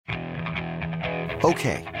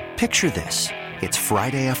Okay, picture this. It's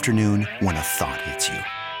Friday afternoon when a thought hits you.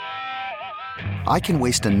 I can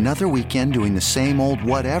waste another weekend doing the same old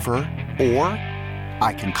whatever, or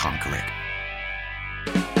I can conquer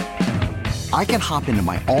it. I can hop into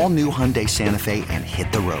my all-new Hyundai Santa Fe and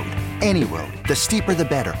hit the road. Any road. The steeper, the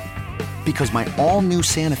better. Because my all-new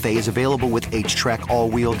Santa Fe is available with H-Track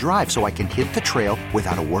all-wheel drive, so I can hit the trail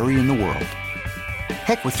without a worry in the world.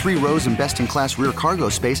 Heck, with 3 rows and best-in-class rear cargo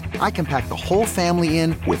space, I can pack the whole family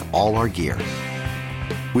in with all our gear.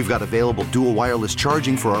 We've got available dual wireless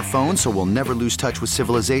charging for our phones, so we'll never lose touch with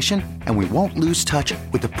civilization, and we won't lose touch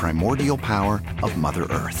with the primordial power of Mother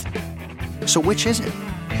Earth. So which is it?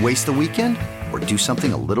 Waste the weekend or do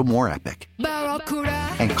something a little more epic?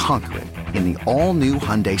 And conquer it in the all-new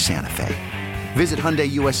Hyundai Santa Fe. Visit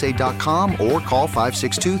HyundaiUSA.com or call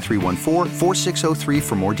 562-314-4603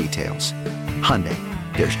 for more details. Hyundai,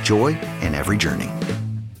 there's joy in every journey.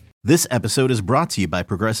 This episode is brought to you by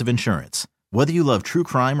Progressive Insurance. Whether you love true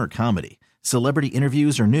crime or comedy, celebrity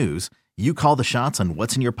interviews or news, you call the shots on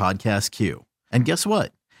what's in your podcast queue. And guess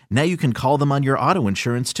what? Now you can call them on your auto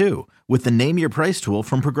insurance too with the Name Your Price tool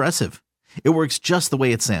from Progressive. It works just the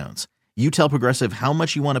way it sounds. You tell Progressive how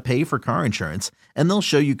much you want to pay for car insurance, and they'll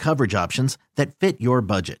show you coverage options that fit your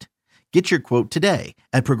budget. Get your quote today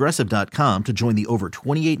at Progressive.com to join the over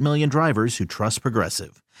 28 million drivers who trust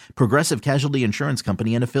Progressive. Progressive Casualty Insurance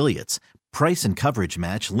Company and Affiliates. Price and coverage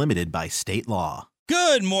match limited by state law.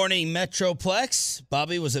 Good morning, Metroplex.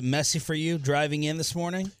 Bobby, was it messy for you driving in this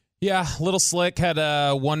morning? Yeah, a little slick. Had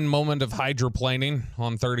one moment of hydroplaning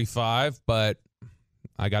on 35, but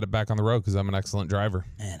I got it back on the road because I'm an excellent driver.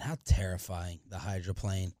 Man, how terrifying, the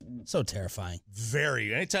hydroplane. So terrifying.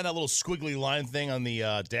 Very. Anytime that little squiggly line thing on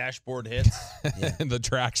the dashboard hits. Yeah. The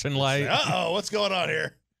traction light. Uh-oh, what's going on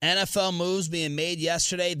here? NFL moves being made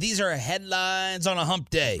yesterday. These are headlines on a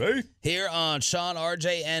hump day. Hey. Here on Sean,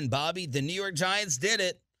 RJ, and Bobby, the New York Giants did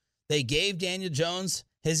it. They gave Daniel Jones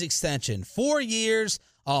his extension. 4 years,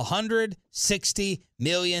 $160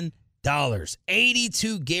 million.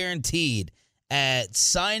 82 guaranteed at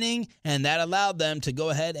signing, and that allowed them to go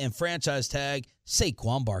ahead and franchise tag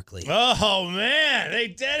Saquon Barkley. Oh, man, they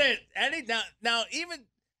did it.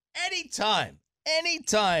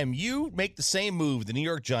 Anytime you make the same move the New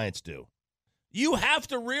York Giants do, you have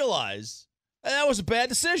to realize that was a bad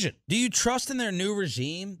decision. Do you trust in their new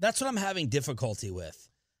regime? That's what I'm having difficulty with.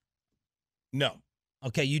 No.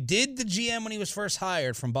 Okay, you did the GM when he was first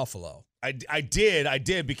hired from Buffalo. I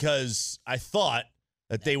did because I thought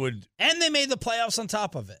that they would. And they made the playoffs on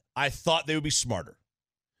top of it. I thought they would be smarter.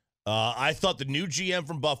 I thought the new GM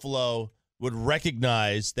from Buffalo would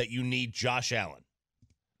recognize that you need Josh Allen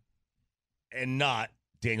and not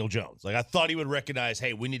Daniel Jones. Like, I thought he would recognize,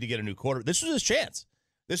 hey, we need to get a new quarterback. This was his chance.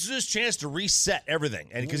 This is his chance to reset everything.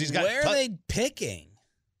 And because he's got. Where are they picking?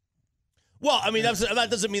 Well, I mean, that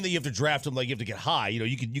doesn't mean that you have to draft him like you have to get high. You know,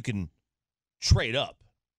 you can trade up.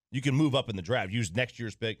 You can move up in the draft. Use next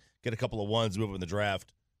year's pick, get a couple of ones, move up in the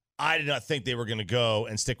draft. I did not think they were going to go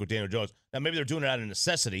and stick with Daniel Jones. Now, maybe they're doing it out of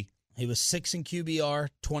necessity. He was 6 in QBR,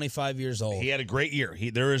 25 years old. He had a great year.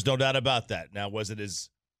 There is no doubt about that. Now, was it his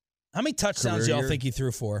How many touchdowns y'all think he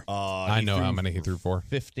threw for? I know how many he threw for.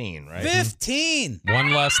 15, right? 15.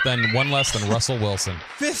 One less than Russell Wilson.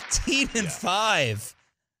 15 and 5.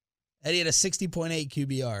 And he had a 60.8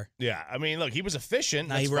 QBR. Yeah, I mean, look, he was efficient.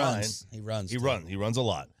 Nah, That's he runs. fine. He runs. He runs a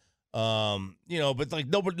lot. But like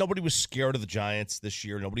nobody was scared of the Giants this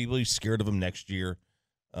year. Nobody was scared of them next year.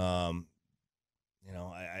 I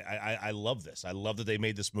love this. I love that they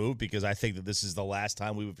made this move because I think that this is the last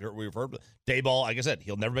time we've heard Dayball. Like I said,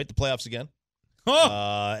 he'll never make the playoffs again.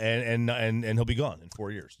 And he'll be gone in 4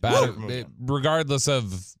 years. Regardless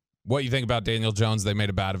of what you think about Daniel Jones, they made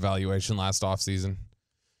a bad evaluation last offseason.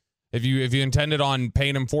 If you intended on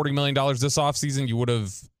paying him $40 million this offseason, you would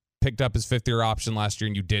have picked up his fifth-year option last year,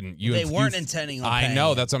 and you didn't. They weren't intending on paying I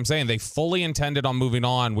know. him. That's what I'm saying. They fully intended on moving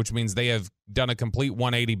on, which means they have done a complete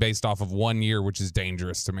 180 based off of 1 year, which is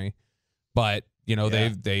dangerous to me. But,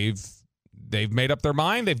 they've made up their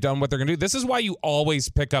mind. They've done what they're going to do. This is why you always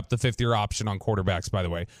pick up the fifth-year option on quarterbacks, by the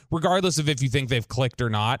way. Regardless of if you think they've clicked or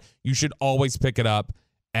not, you should always pick it up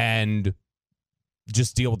and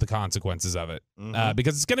just deal with the consequences of it.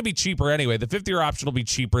 Because it's going to be cheaper anyway. The fifth-year option will be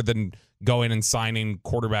cheaper than going and signing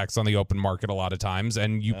quarterbacks on the open market a lot of times,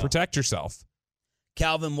 and you protect yourself.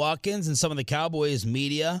 Calvin Watkins and some of the Cowboys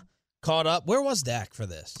media caught up. Where was Dak for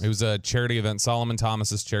this? It was a charity event, Solomon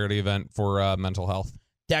Thomas's charity event for mental health.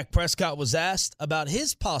 Dak Prescott was asked about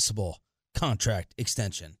his possible contract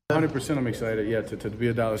extension. 100% I'm excited, to be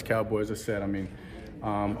a Dallas Cowboy, as I said. I mean,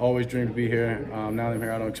 Always dreamed to be here. Now that I'm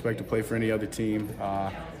here, I don't expect to play for any other team.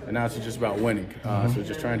 And now it's just about winning. So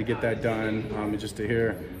just trying to get that done. And just to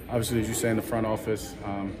hear, obviously, as you say, in the front office,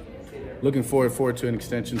 looking forward to an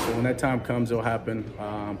extension. So when that time comes, it'll happen.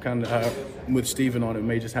 Kind of with Steven on it. It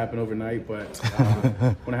may just happen overnight, but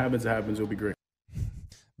when it happens, it'll be great.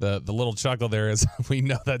 The little chuckle there is we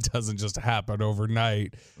know that doesn't just happen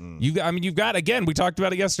overnight. You've got, again, we talked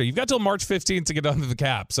about it yesterday. You've got till March 15th to get under the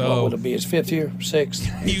cap. So what would it be, his 5th year,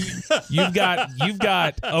 6th? You've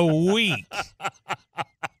got a week.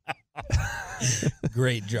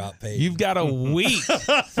 Great drop, Peyton. You've got a week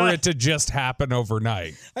for it to just happen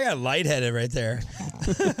overnight. I got lightheaded right there.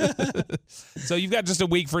 So you've got just a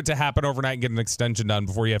week for it to happen overnight and get an extension done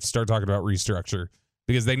before you have to start talking about restructure,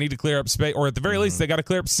 because they need to clear up space, or at the very least, they got to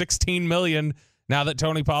clear up $16 million now that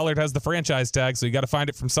Tony Pollard has the franchise tag. So you got to find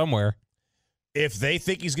it from somewhere. If they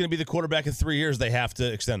think he's going to be the quarterback in 3 years, they have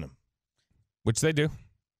to extend him. Which they do.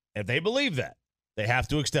 If they believe that, they have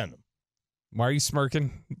to extend him. Why are you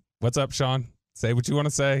smirking? What's up, Sean? Say what you want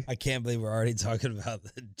to say. I can't believe we're already talking about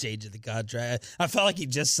the change of the contract. I felt like he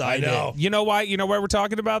just signed it. You know why? You know why we're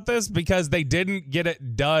talking about this? Because they didn't get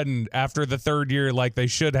it done after the third year like they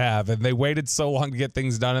should have, and they waited so long to get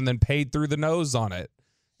things done and then paid through the nose on it.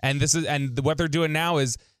 And what they're doing now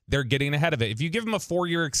is they're getting ahead of it. If you give them a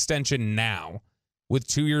 4-year extension now with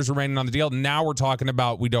 2 years remaining on the deal, now we're talking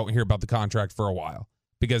about we don't hear about the contract for a while,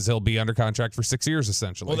 because he'll be under contract for 6 years,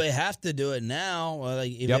 essentially. Well, they have to do it now.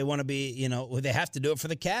 If they want to be, they have to do it for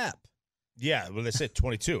the cap. Yeah, well, they said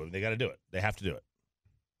 22. They got to do it. They have to do it.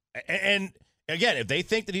 And again, if they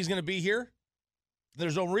think that he's going to be here,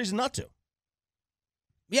 there's no reason not to.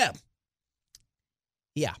 Yeah.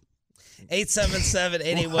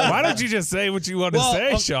 877-881. Why don't you just say what you want to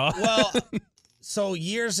say, Sean? Well, so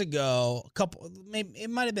years ago,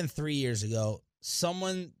 it might have been 3 years ago,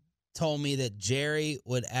 someone told me that Jerry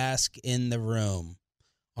would ask in the room,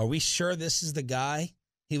 "Are we sure this is the guy?"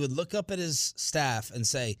 He would look up at his staff and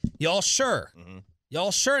say, "Y'all sure?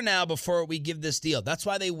 Y'all sure now before we give this deal?" That's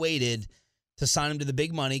why they waited to sign him to the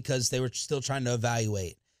big money, because they were still trying to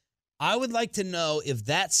evaluate. I would like to know if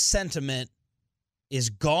that sentiment is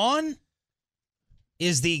gone,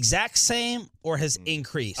 is the exact same, or has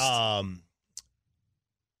increased. Are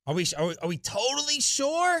we totally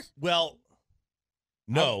sure? Well,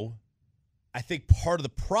 no. I think part of the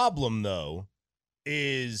problem, though,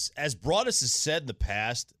 is, as Broadus has said in the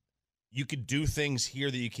past, you could do things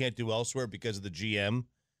here that you can't do elsewhere because of the GM.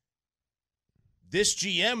 This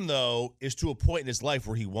GM, though, is to a point in his life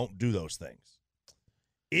where he won't do those things.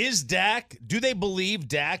 Do they believe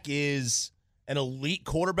Dak is an elite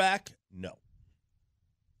quarterback? No.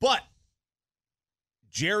 But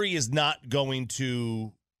Jerry is not going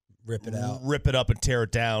to rip it up and tear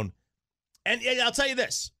it down. And I'll tell you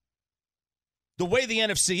this. The way the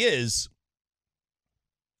NFC is,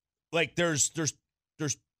 like, there's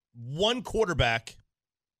one quarterback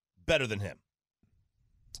better than him.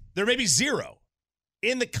 There may be zero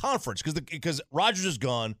in the conference because Rodgers is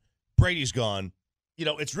gone, Brady's gone.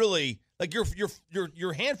 It's really like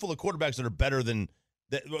your handful of quarterbacks that are better than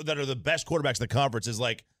that are the best quarterbacks in the conference is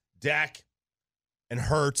like Dak and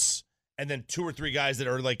Hurts, and then 2 or 3 guys that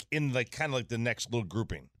are like in like kind of like the next little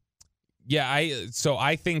grouping. Yeah,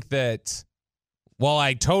 I think that while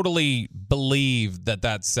I totally believe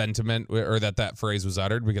that sentiment or that phrase was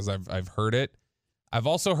uttered, because I've heard it, I've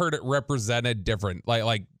also heard it represented different,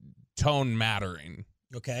 like tone mattering.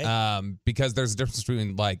 Okay. Because there's a difference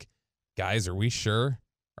between like, guys, are we sure?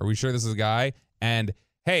 Are we sure this is a guy? And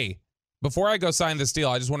hey, before I go sign this deal,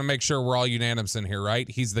 I just want to make sure we're all unanimous in here, right?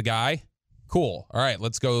 He's the guy. Cool. All right,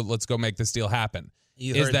 let's go make this deal happen.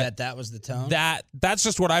 You heard that was the tone? That's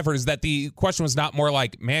just what I've heard, is that the question was not more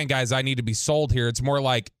like, man, guys, I need to be sold here. It's more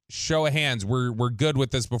like, show of hands, we're good with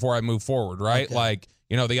this before I move forward, right? Okay. Like,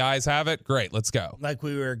 the eyes have it. Great, let's go. Like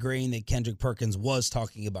we were agreeing that Kendrick Perkins was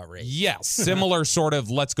talking about race. Yes, similar sort of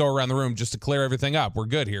let's go around the room just to clear everything up. We're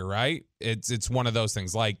good here, right? It's one of those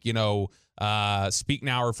things like, speak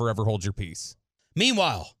now or forever hold your peace.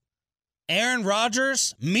 Meanwhile, Aaron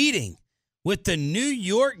Rodgers meeting with the New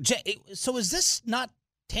York Jets. So is this not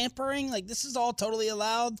tampering? Like, this is all totally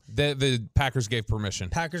allowed? The Packers gave permission.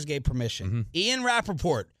 Mm-hmm. Ian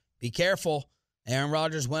Rappaport, be careful. Aaron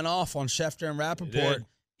Rodgers went off on Schefter and Rappaport.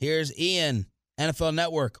 Here's Ian, NFL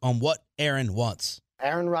Network, on what Aaron wants.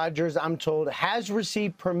 Aaron Rodgers, I'm told, has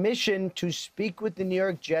received permission to speak with the New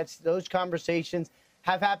York Jets. Those conversations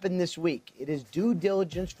have happened this week. It is due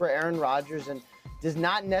diligence for Aaron Rodgers and does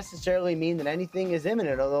not necessarily mean that anything is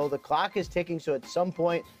imminent, although the clock is ticking, so at some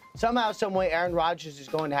point, somehow, some way, Aaron Rodgers is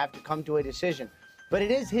going to have to come to a decision. But it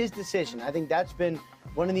is his decision. I think that's been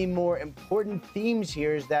one of the more important themes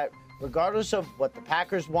here, is that regardless of what the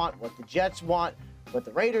Packers want, what the Jets want, what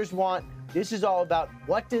the Raiders want, this is all about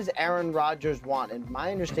what does Aaron Rodgers want. And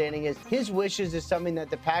my understanding is his wishes is something that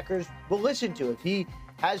the Packers will listen to. If he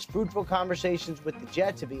has fruitful conversations with the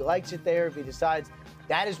Jets, if he likes it there, if he decides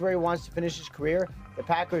that is where he wants to finish his career, the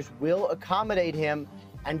Packers will accommodate him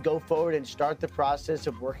and go forward and start the process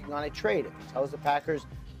of working on a trade. If he tells the Packers,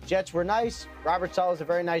 Jets were nice, Robert Saleh is a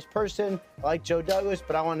very nice person, I like Joe Douglas,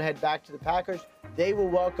 but I want to head back to the Packers, they will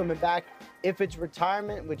welcome him back. If it's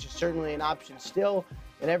retirement, which is certainly an option still,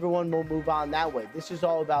 then everyone will move on that way. This is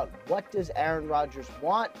all about what does Aaron Rodgers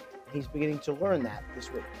want. He's beginning to learn that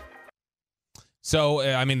this week. So,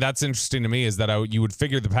 I mean, that's interesting to me, is that you would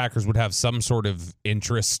figure the Packers would have some sort of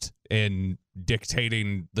interest in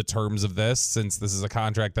dictating the terms of this, since this is a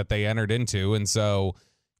contract that they entered into. And so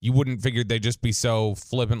you wouldn't figure they'd just be so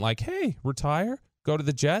flippant, like, hey, retire, go to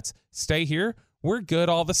the Jets, stay here. We're good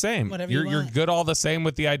all the same. You're good all the same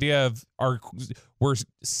with the idea of we're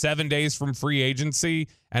 7 days from free agency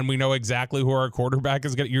and we know exactly who our quarterback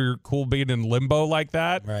is. You're cool being in limbo like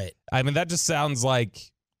that. Right. I mean, that just sounds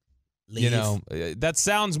like, leave. That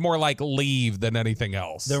sounds more like leave than anything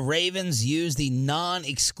else. The Ravens use the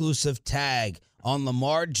non-exclusive tag on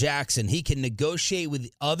Lamar Jackson. He can negotiate with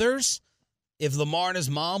others. If Lamar and his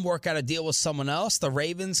mom work out a deal with someone else, the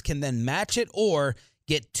Ravens can then match it or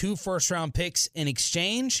get 2 first-round picks in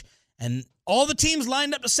exchange. And all the teams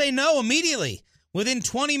lined up to say no immediately. Within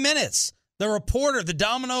 20 minutes, the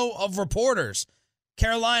domino of reporters.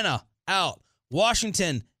 Carolina, out.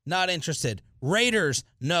 Washington, not interested. Raiders,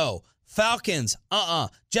 no. Falcons,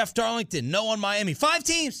 Jeff Darlington, no on Miami. 5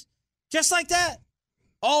 teams, just like that,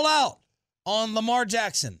 all out on Lamar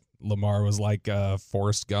Jackson. Lamar was like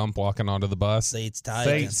Forrest Gump walking onto the bus. Seat's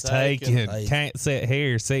taken. Seat's taken. Can't sit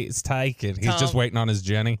here. Seat's taken. He's just waiting on his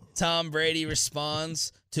Jenny. Tom Brady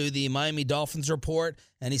responds to the Miami Dolphins report,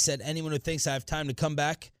 and he said, anyone who thinks I have time to come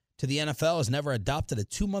back to the NFL has never adopted a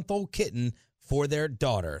 2-month-old kitten for their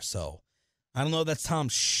daughter. So I don't know if that's Tom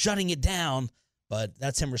shutting it down, but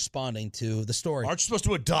that's him responding to the story. Aren't you supposed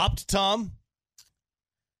to adopt, Tom?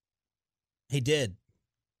 He did.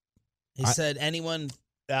 He said anyone...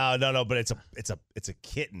 No, but it's a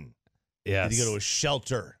kitten. Yeah. You go to a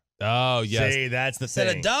shelter. Oh, yes. See, that's the said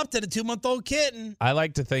thing. Adopted a 2-month-old kitten. I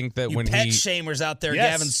like to think that when pet shamers out there,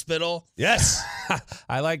 Yes. Gavin Spittle. Yes.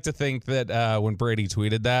 I like to think that when Brady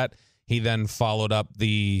tweeted that, he then followed up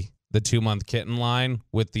the 2-month kitten line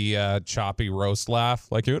with the choppy roast laugh.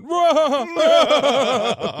 Like he went,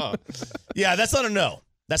 Yeah, that's not a no.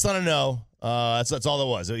 That's not a no. That's all there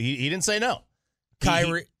was. He didn't say no.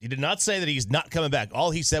 Kyrie. He did not say that he's not coming back.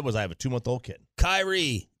 All he said was, I have a 2-month-old kitten.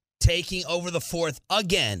 Kyrie taking over the 4th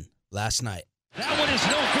again last night. That one is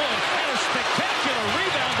no good. What a spectacular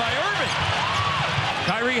rebound by Irving.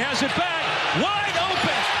 Kyrie has it back. Wide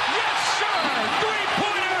open. Yes, sir.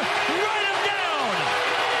 3-pointer. Write him down.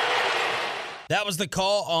 That was the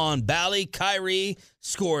call on Bally. Kyrie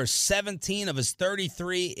scores 17 of his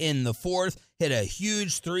 33 in the 4th. Hit a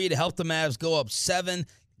huge 3 to help the Mavs go up 7.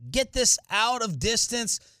 Get this out of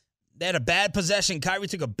distance. They had a bad possession. Kyrie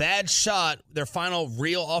took a bad shot, their final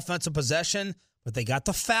real offensive possession, but they got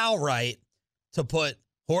the foul right to put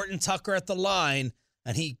Horton Tucker at the line,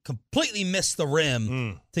 and he completely missed the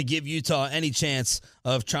rim to give Utah any chance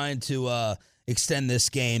of trying to extend this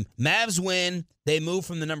game. Mavs win. They move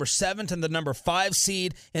from the number 7 to the number 5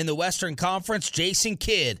 seed in the Western Conference. Jason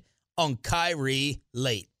Kidd on Kyrie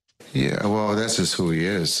late. Yeah, well, that's just who he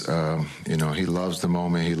is. He loves the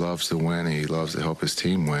moment. He loves to win, and he loves to help his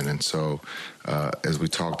team win. And so, as we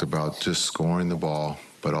talked about, just scoring the ball,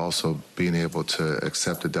 but also being able to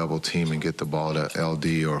accept a double team and get the ball to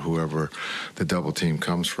LD or whoever the double team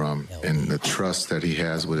comes from. And the trust that he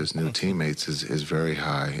has with his new teammates is very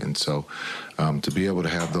high. And so to be able to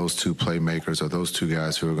have those 2 playmakers or those 2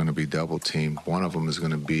 guys who are going to be double teamed, one of them is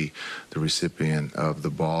going to be the recipient of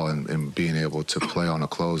the ball and being able to play on a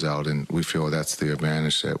closeout. And we feel that's the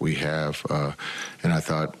advantage that we have. And I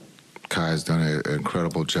thought Kai has done an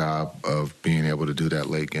incredible job of being able to do that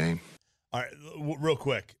late game. All right, real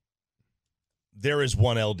quick. There is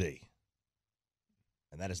one LD,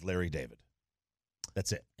 and that is Larry David.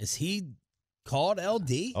 That's it. Is he called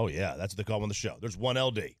LD? Oh, yeah. That's what they call him on the show. There's one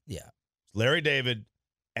LD. Yeah. Larry David,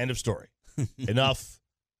 end of story. Enough.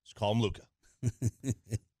 Just call him Luka.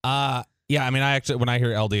 Yeah, I mean, when I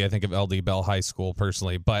hear LD, I think of LD Bell High School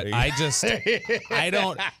personally, but I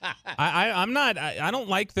don't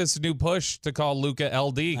like this new push to call Luka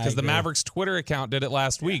LD because the Mavericks Twitter account did it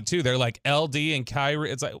last week too. They're like LD and Kyrie.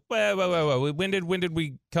 It's like, whoa. When did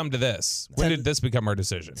we come to this? When did this become our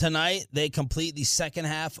decision? Tonight, they complete the second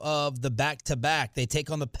half of the back-to-back. They take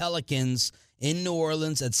on the Pelicans in New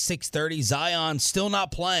Orleans at 6:30. Zion still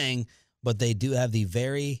not playing, but they do have the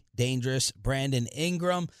very dangerous Brandon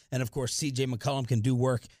Ingram. And, of course, C.J. McCollum can do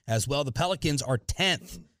work as well. The Pelicans are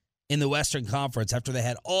 10th in the Western Conference after they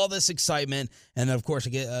had all this excitement. And, then, of course,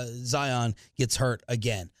 Zion gets hurt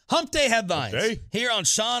again. Hump Day headlines here on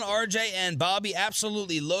Sean, RJ, and Bobby.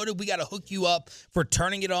 Absolutely loaded. We got to hook you up for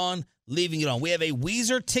turning it on, leaving it on. We have a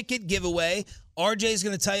Weezer ticket giveaway. RJ is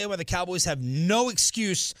going to tell you why the Cowboys have no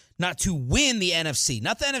excuse not to win the NFC.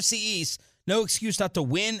 Not the NFC East. No excuse not to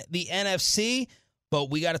win the NFC, but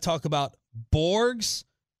we got to talk about Borgs,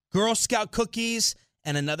 Girl Scout cookies,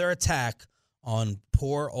 and another attack on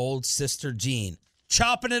poor old Sister Jean.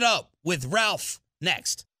 Chopping it up with Ralph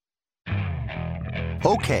next.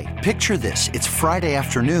 Okay, picture this. It's Friday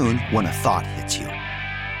afternoon when a thought hits you.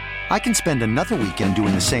 I can spend another weekend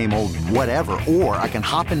doing the same old whatever, or I can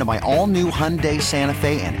hop into my all-new Hyundai Santa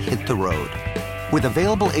Fe and hit the road. With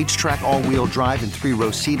available H-Track all-wheel drive and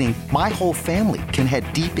 3-row seating, my whole family can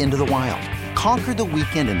head deep into the wild. Conquer the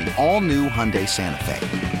weekend in the all-new Hyundai Santa Fe.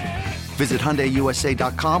 Visit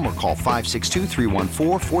HyundaiUSA.com or call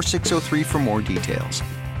 562-314-4603 for more details.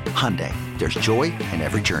 Hyundai, there's joy in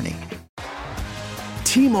every journey.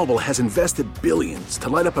 T-Mobile has invested billions to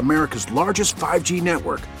light up America's largest 5G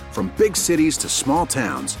network, from big cities to small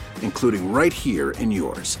towns, including right here in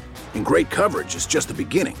yours. And great coverage is just the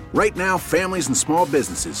beginning. Right now, families and small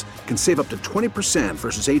businesses can save up to 20%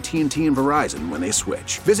 versus AT&T and Verizon when they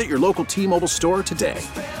switch. Visit your local T-Mobile store today.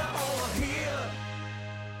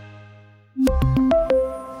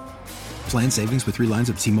 Plan savings with 3 lines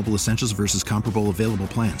of T-Mobile Essentials versus comparable available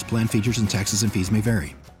plans. Plan features and taxes and fees may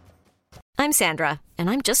vary. I'm Sandra, and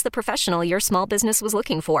I'm just the professional your small business was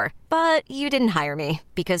looking for. But you didn't hire me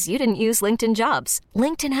because you didn't use LinkedIn Jobs.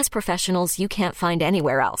 LinkedIn has professionals you can't find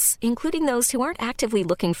anywhere else, including those who aren't actively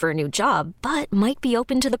looking for a new job, but might be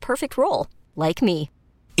open to the perfect role, like me.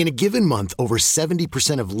 In a given month, over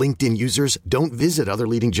 70% of LinkedIn users don't visit other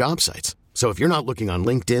leading job sites. So if you're not looking on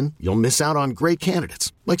LinkedIn, you'll miss out on great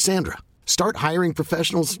candidates, like Sandra. Start hiring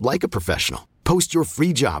professionals like a professional. Post your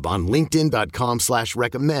free job on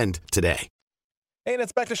linkedin.com/recommend today. Hey, and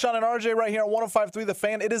it's back to Sean and RJ right here on 105.3 The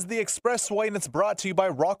Fan. It is the Expressway, and it's brought to you by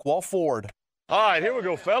Rockwall Ford. All right, here we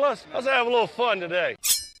go, fellas. Let's have a little fun today.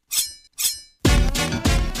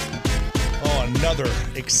 Oh, another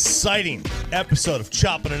exciting episode of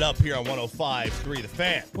Chopping It Up here on 105.3 The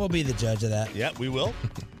Fan. We'll be the judge of that. Yeah, we will.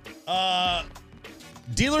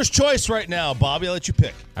 Dealer's choice right now, Bobby. I'll let you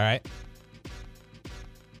pick. All right.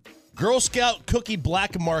 Girl Scout Cookie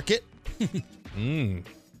Black Market.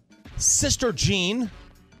 Sister Jean.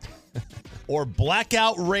 Or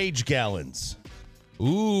Blackout Rage Gallons.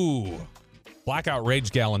 Ooh. Blackout Rage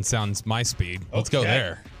Gallon sounds my speed. Let's go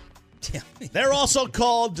there. They're also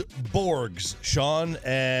called Borgs, Sean.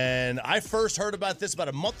 And I first heard about this about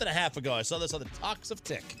a month and a half ago. I saw this on the Talks of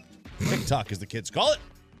TikTok, as the kids call it.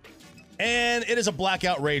 And it is a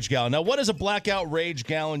Blackout Rage Gallon. Now, what is a Blackout Rage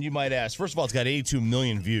Gallon, you might ask? First of all, it's got 82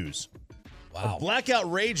 million views. Wow. A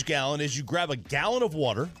Blackout Rage Gallon is you grab a gallon of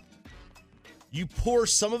water, you pour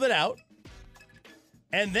some of it out,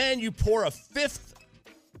 and then you pour a fifth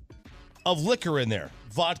of liquor in there.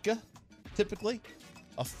 Vodka, typically.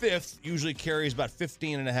 A fifth usually carries about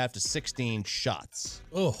 15 and a half to 16 shots.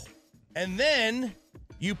 Oh. And then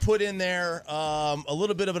you put in there a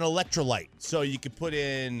little bit of an electrolyte. So you could put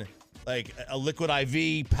in like a liquid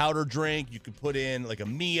IV powder drink. You could put in like a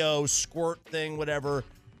Mio squirt thing, whatever.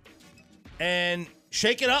 And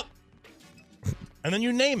shake it up. And then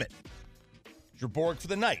you name it. It's your Borg for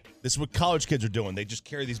the night. This is what college kids are doing. They just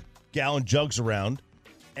carry these gallon jugs around.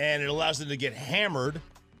 And it allows them to get hammered.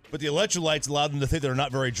 But the electrolytes allow them to think they're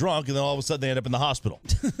not very drunk. And then all of a sudden they end up in the hospital.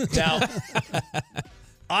 Now,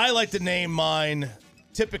 I like to name mine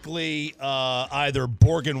typically either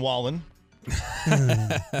Borgenwallen.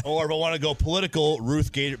 Or if I want to go political,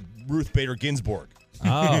 Ruth Bader Ginsburg.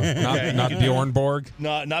 Oh, not Bjorn Borg?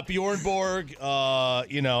 Not Bjorn Borg.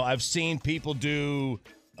 I've seen people do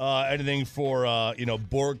anything for,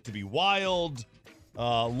 Borg to be wild.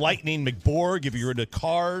 Lightning McBorg, if you're into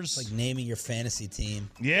cars. It's like naming your fantasy team.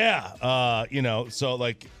 Yeah. So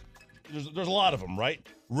like, there's a lot of them, right?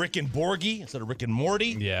 Rick and Borgie instead of Rick and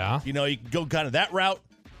Morty. Yeah. You can go kind of that route.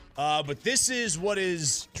 But this is what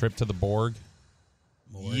is... Trip to the Borg.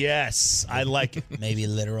 Yes, I like it. Maybe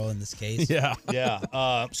literal in this case. Yeah.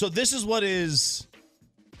 Yeah. So this is what is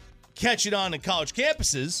catching on in college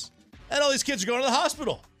campuses, and all these kids are going to the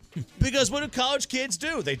hospital. Because what do college kids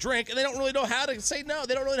do? They drink, and they don't really know how to say no.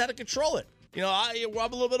 They don't really know how to control it. You know, I'm a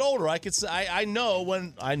little bit older. I could say I know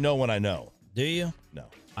when I know. Do you? No.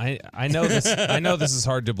 I know this. I know this is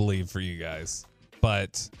hard to believe for you guys,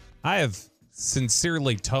 but I have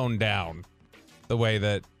sincerely toned down the way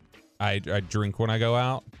that I drink when I go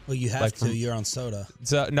out. Well, you have to. You're on soda.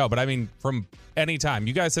 So no, but I mean from any time.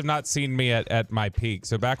 You guys have not seen me at my peak.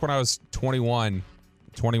 So back when I was 21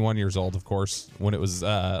 years old, of course, when it was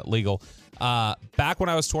legal. Back when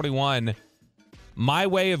I was 21, my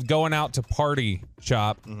way of going out to party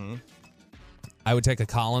shop, I would take a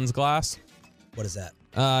Collins glass. What is that?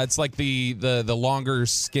 It's like the longer,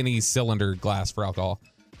 skinny cylinder glass for alcohol.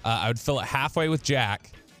 I would fill it halfway with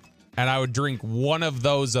Jack, and I would drink one of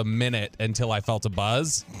those a minute until I felt a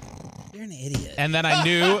buzz. You're an idiot. And then I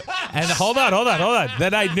knew, and hold on.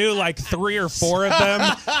 Then I knew like 3 or 4 of them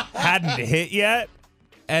hadn't hit yet.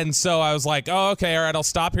 And so I was like, oh, okay, all right, I'll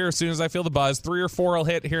stop here as soon as I feel the buzz. 3 or 4 will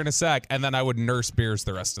hit here in a sec, and then I would nurse beers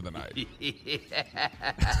the rest of the night.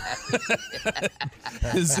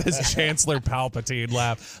 his Chancellor Palpatine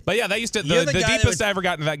laugh. But yeah, that used to, the deepest I ever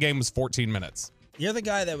got into that game was 14 minutes. You're the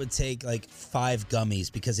guy that would take like 5 gummies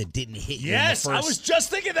because it didn't hit you. Yes, I was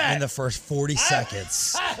just thinking that. In the first 40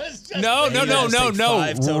 seconds. No.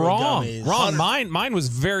 Wrong. Mine was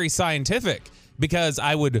very scientific because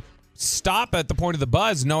I would stop at the point of the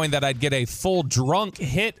buzz knowing that I'd get a full drunk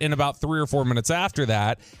hit in about 3 or 4 minutes after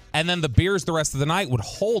that, and then the beers the rest of the night would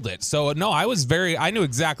hold it. So no, I knew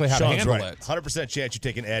exactly how to handle it. 100% chance you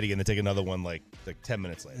take an Eddie and then take another one like 10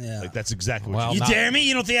 minutes later. Yeah. Like that's exactly what you dare me?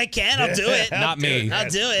 You don't think I can? I'll do it. Not me. I'll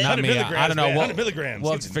do it. Not me. I don't know. 100 milligrams.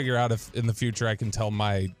 We'll have to figure out if in the future I can tell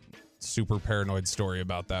my super paranoid story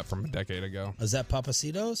about that from a decade ago. Is that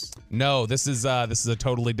Papacitos? No, this is a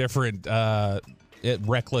totally different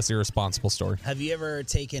reckless, irresponsible story. Have you ever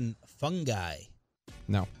taken fungi?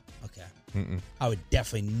 No. Okay. Mm-mm. I would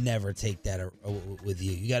definitely never take that with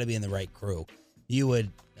you. You got to be in the right crew. It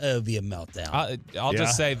would be a meltdown. I'll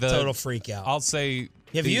just say total freak out. I'll say.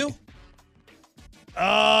 Have you?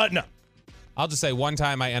 No. I'll just say one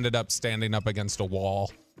time I ended up standing up against a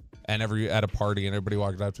wall. And at a party, and everybody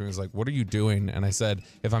walked up to me and was like, "What are you doing?" And I said,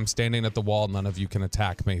 "If I'm standing at the wall, none of you can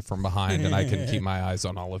attack me from behind, and I can keep my eyes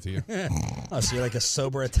on all of you." Oh, so you're like a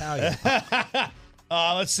sober Italian.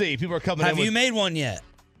 Let's see. People are coming in. Have you made one yet?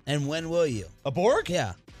 And when will you? A Borg?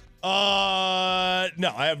 Yeah. No, I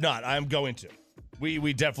have not. I am going to.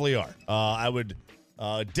 We definitely are. I would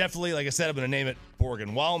definitely, like I said, I'm going to name it Borg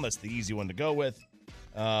and Wallen. That's the easy one to go with.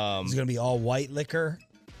 It's going to be all white liquor.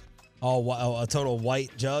 A total white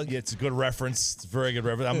jug. Yeah, it's a good reference. It's a very good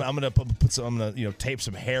reference. I'm gonna put some. I'm gonna tape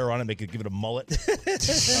some hair on it, give it a mullet.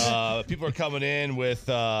 People are coming in with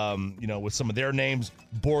with some of their names.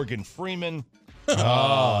 Borgen Freeman.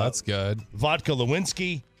 That's good. Vodka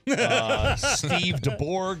Lewinsky. Steve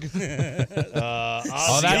DeBorg.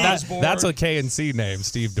 That's a K&C name,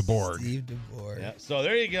 Steve DeBorg. Steve DeBorg. Yeah. So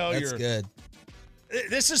there you go. That's good.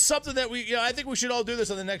 This is something that I think we should all do this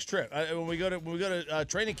on the next trip. When we go to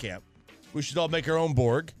training camp, we should all make our own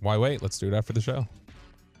Borg. Why wait? Let's do it after the show.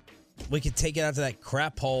 We could take it out to that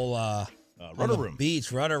crap hole rudder room.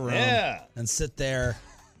 Beach rudder room. Yeah. And sit there.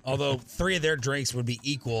 Although 3 of their drinks would be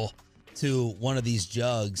equal to one of these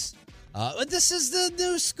jugs. But this is the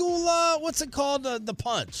new school. What's it called? The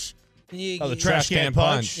punch. The trash can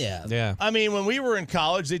punch. Yeah. I mean, when we were in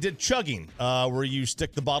college, they did chugging, where you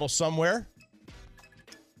stick the bottle somewhere.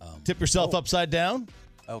 Tip yourself upside down.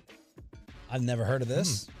 Oh, I've never heard of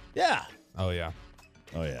this. Yeah. Oh yeah.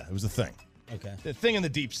 It was a thing. Okay. The thing in the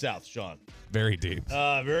deep south, Sean. Very deep.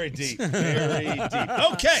 Very deep. Very deep.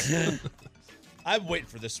 Okay. I'm waiting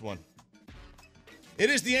for this one.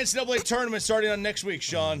 It is the NCAA tournament starting on next week,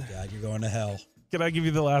 Sean. Oh, God, you're going to hell. Can I give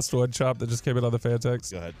you the last one, Chop, that just came in on the fan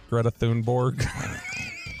text? Go ahead. Greta Thunberg.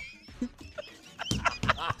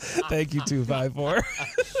 Thank you, 254.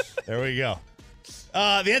 There we go.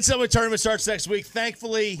 The NCAA tournament starts next week.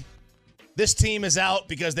 Thankfully, this team is out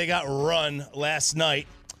because they got run last night.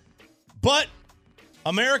 But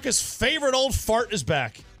America's favorite old fart is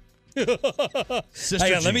back.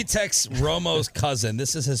 Let me text Romo's cousin.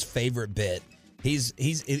 This is his favorite bit. He's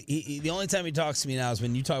the only time he talks to me now is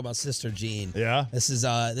when you talk about Sister Jean. Yeah. This is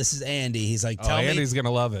Andy. He's like, tell me. Andy's gonna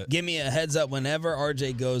love it. Give me a heads up whenever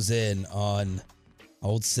RJ goes in on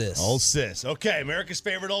old sis. Old sis. Okay, America's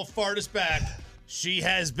favorite old fart is back. She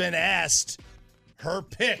has been asked her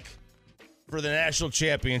pick for the national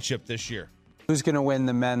championship this year. Who's going to win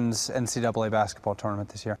the men's NCAA basketball tournament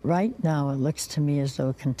this year? Right now, it looks to me as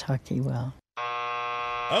though Kentucky will.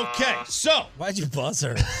 Okay, so. Why'd you buzz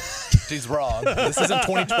her? She's wrong. This isn't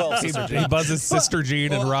 2012, Sister Jean. He buzzes Sister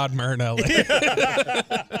Jean and Rod Marinelli.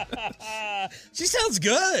 She sounds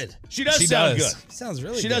good. She does sound good. Sounds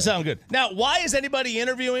really good. She does sound good. Now, why is anybody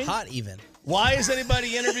interviewing? Hot even. Why is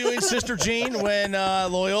anybody interviewing Sister Jean when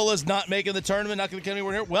Loyola's not making the tournament, not going to come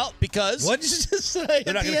anywhere near it? Well, because. What did you just say?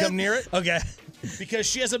 They're not going to come near it? Okay. Because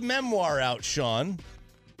she has a memoir out, Sean.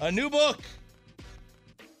 A new book.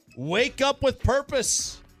 Wake Up with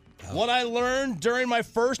Purpose. What I learned during my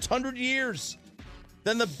first 100 years.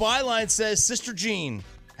 Then the byline says, Sister Jean,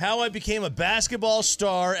 how I became a basketball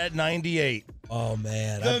star at 98. Oh,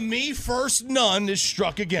 man. The me first nun is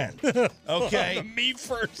struck again. Okay? Me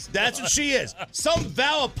first. That's what she is. Some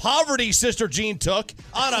vow of poverty Sister Jean took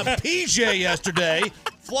on a PJ yesterday,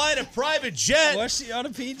 flying a private jet. Was she on a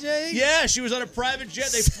PJ? Yeah, she was on a private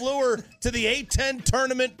jet. They flew her to the A-10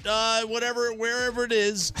 tournament, wherever it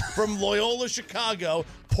is, from Loyola, Chicago.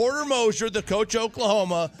 Porter Mosier, the coach of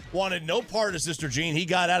Oklahoma, wanted no part of Sister Jean. He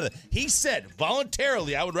got out of it. He said,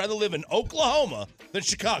 voluntarily, I would rather live in Oklahoma than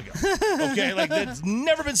Chicago. Okay, like that's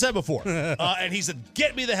never been said before. And he said,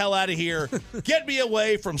 get me the hell out of here. Get me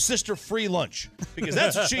away from Sister Free Lunch. Because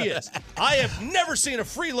that's what she is. I have never seen a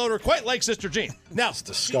freeloader quite like Sister Jean. Now,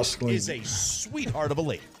 she is a sweetheart of a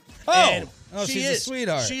lady. And she's a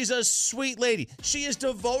sweetheart. She's a sweet lady. She has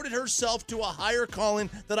devoted herself to a higher calling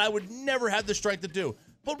that I would never have the strength to do.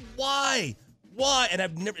 But why? Why? And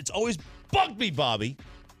it's always bugged me, Bobby.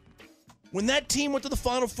 When that team went to the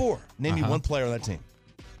Final Four, name me one player on that team.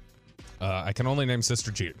 I can only name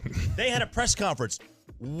Sister Jean. They had a press conference.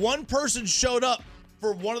 One person showed up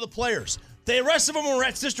for one of the players. The rest of them were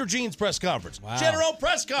at Sister Jean's press conference. Wow. She had her own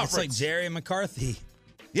press conference. It's like Jerry McCarthy.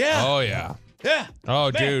 Yeah. Oh, yeah. Yeah.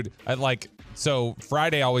 Oh, Man. dude. So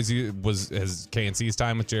Friday always was his KNC's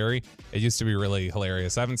time with Jerry. It used to be really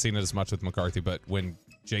hilarious. I haven't seen it as much with McCarthy, but when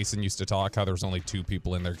Jason used to talk, how there was only 2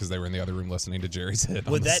 people in there because they were in the other room listening to Jerry's hit.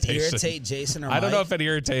 Would that irritate Jason or Mike? I don't know if it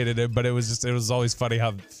irritated him, but it was always funny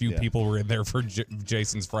how few people were in there for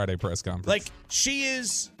Jason's Friday press conference. Like, she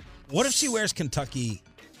is. What if she wears Kentucky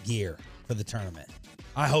gear for the tournament?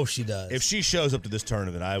 I hope she does. If she shows up to this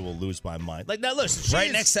tournament, I will lose my mind. Like, now listen,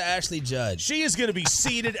 right next to Ashley Judd. She is going to be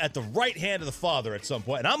seated at the right hand of the father at some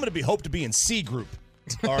point, and I'm going to hope to be in C group.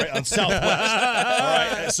 All right, on Southwest.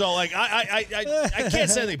 All right, so like I can't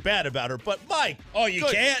say anything bad about her, but Mike, you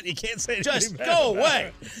can't say anything just bad go about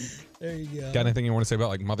away. her. There you go. Got anything you want to say about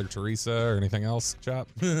like Mother Teresa or anything else, Chop?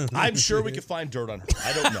 I'm sure we could find dirt on her.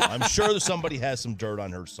 I don't know. I'm sure that somebody has some dirt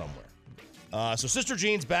on her somewhere. So Sister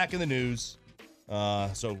Jean's back in the news.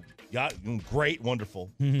 So great, wonderful.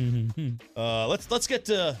 Let's get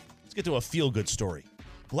to a feel good story.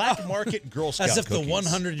 Black Market Girl Scout As if cookies. the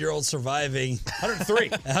 100-year-old surviving.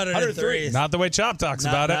 103. 103. Not the way Chop talks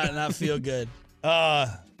about it. Not feel good.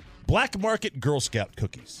 Black Market Girl Scout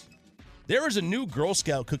cookies. There is a new Girl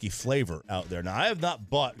Scout cookie flavor out there. Now, I have not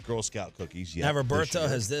bought Girl Scout cookies yet. Now, Roberto,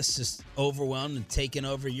 has this just overwhelmed and taken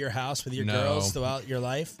over your house with your girls throughout your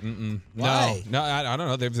life? Why? No, I don't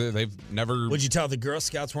know. They've never. Would you tell the Girl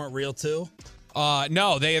Scouts weren't real too?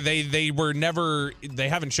 No, they were never. They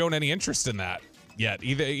haven't shown any interest in that yet.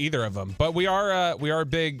 Either of them. But we are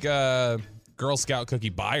big Girl Scout cookie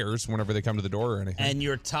buyers whenever they come to the door or anything. And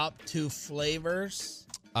your top 2 flavors?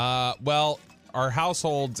 Well, our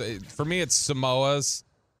household, for me, it's Samoa's.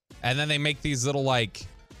 And then they make these little, like,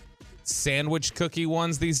 sandwich cookie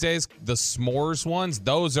ones these days. The s'mores ones,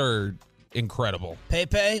 those are incredible.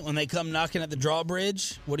 Pepe, when they come knocking at the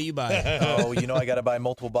drawbridge, what do you buy? I got to buy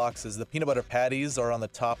multiple boxes. The peanut butter patties are on the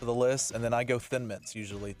top of the list, and then I go Thin Mints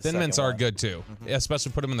usually. Thin Mints are good, too.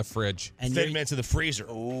 Especially put them in the fridge. And Thin Mints in the freezer.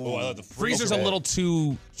 Oh, I love the freezer. Freezer's a little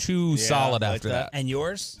too solid after that. And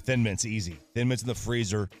yours? Thin Mints, easy. Thin Mints in the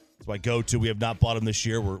freezer. That's my go-to. We have not bought them this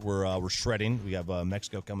year. We're shredding. We have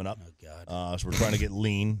Mexico coming up. Oh, God. So we're trying to get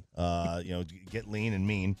lean. Get lean and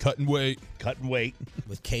mean. Cutting weight.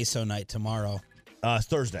 With queso night tomorrow.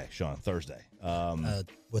 Thursday, Sean. Thursday.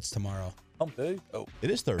 What's tomorrow? Hump day. Oh,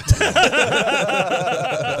 it is Thursday.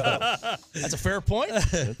 That's a fair point.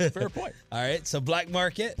 All right. So Black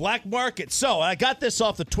Market. Black Market. So I got this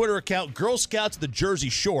off the Twitter account, Girl Scouts of the Jersey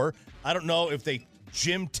Shore. I don't know if they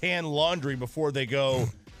gym tan laundry before they go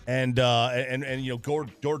and go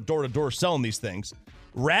door to door selling these things.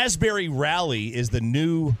 Raspberry Rally is the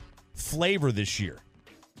new flavor this year.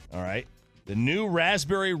 All right. The new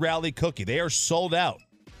Raspberry Rally cookie. They are sold out.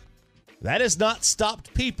 That has not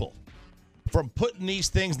stopped people from putting these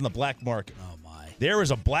things in the black market. Oh, my. There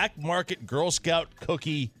is a black market Girl Scout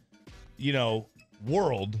cookie,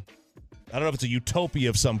 world. I don't know if it's a utopia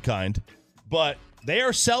of some kind, but they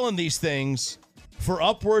are selling these things for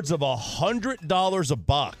upwards of $100 a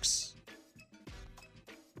box.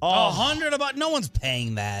 $100? No one's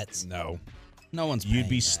paying that. No one's paying You'd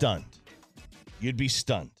be that. stunned. You'd be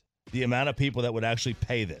stunned. The amount of people that would actually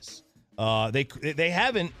pay this. They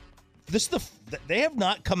haven't. They have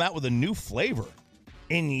not come out with a new flavor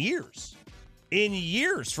in years. In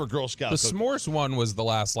years for Girl Scout The cookies. s'mores one was the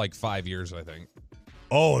last 5 years, I think.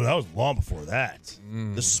 Oh, that was long before that.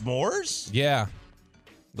 The s'mores? Yeah.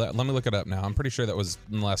 Let me look it up now. I'm pretty sure that was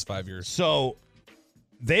in the last 5 years. So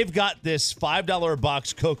they've got this $5 a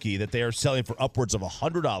box cookie that they are selling for upwards of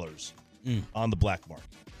 $100 on the black market.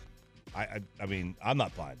 I mean, I'm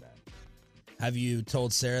not buying that. Have you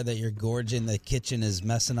told Sarah that your gorge in the kitchen is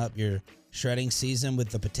messing up your shredding season with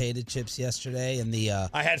the potato chips yesterday and the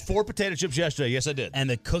I had 4 potato chips yesterday. Yes, I did. And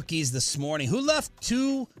the cookies this morning. Who left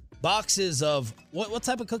 2 boxes of what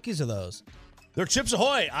type of cookies are those? They're Chips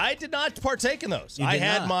Ahoy. I did not partake in those. You I did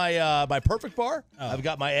had not. my Perfect Bar. Oh. I've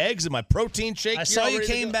got my eggs and my protein shake. I saw you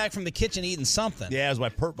came back from the kitchen eating something. Yeah, it was my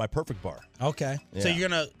Perfect Bar. Okay. So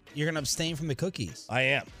Yeah. you're gonna abstain from the cookies. I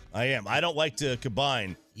am. I don't like to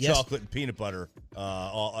combine chocolate and peanut butter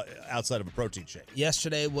outside of a protein shake.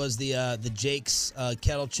 Yesterday was the Jake's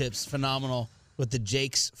kettle chips, phenomenal with the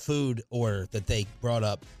Jake's food order that they brought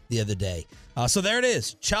up the other day. So there it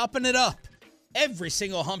is, chopping it up every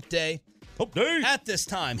single hump day. At this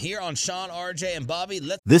time here on Sean, RJ, and Bobby.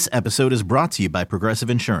 This episode is brought to you by Progressive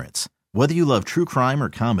Insurance. Whether you love true crime or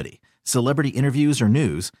comedy, celebrity interviews or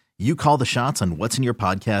news, you call the shots on what's in your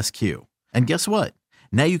podcast queue. And guess what?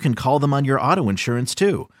 Now you can call them on your auto insurance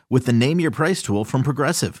too with the Name Your Price tool from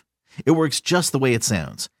Progressive. It works just the way it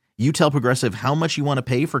sounds. You tell Progressive how much you want to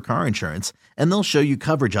pay for car insurance, and they'll show you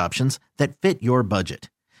coverage options that fit your budget.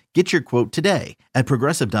 Get your quote today at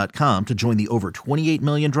Progressive.com to join the over 28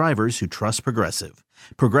 million drivers who trust Progressive.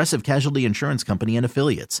 Progressive Casualty Insurance Company and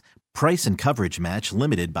Affiliates. Price and coverage match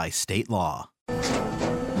limited by state law.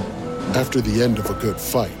 After the end of a good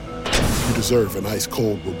fight, you deserve an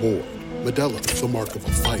ice-cold reward. Modelo is the mark of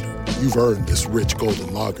a fighter. You've earned this rich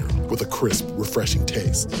golden lager with a crisp, refreshing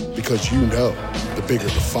taste. Because you know, the bigger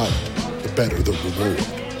the fight, the better the reward.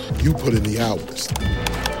 You put in the hours,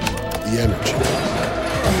 the energy,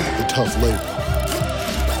 the tough labor.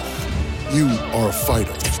 You are a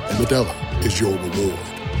fighter, and Modelo is your reward.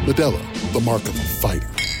 Modelo, the mark of a fighter.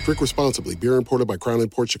 Drink responsibly. Beer imported by Crown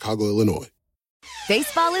Imports, Chicago, Illinois.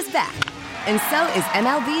 Baseball is back, and so is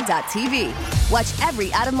MLB.tv. Watch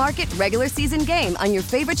every out-of-market regular season game on your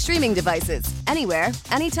favorite streaming devices, anywhere,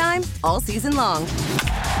 anytime, all season long.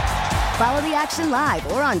 Follow the action live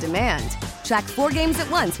or on demand. Track 4 games at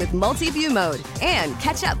once with multi-view mode and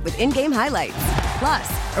catch up with in-game highlights. Plus,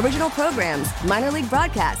 original programs, minor league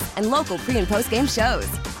broadcasts, and local pre- and post-game shows.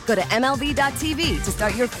 Go to MLB.tv to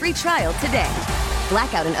start your free trial today.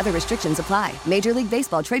 Blackout and other restrictions apply. Major League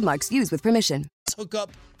Baseball trademarks used with permission. Hook up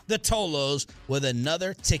the Tolos with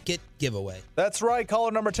another ticket giveaway. That's right.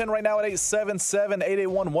 Caller number 10 right now at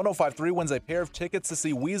 877-881-1053 wins a pair of tickets to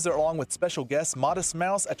see Weezer along with special guest Modest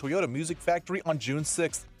Mouse at Toyota Music Factory on June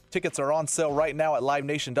 6th. Tickets are on sale right now at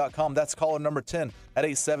livenation.com. That's caller number 10 at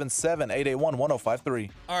 877-881-1053.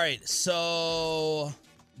 All right, so,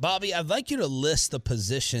 Bobby, I'd like you to list the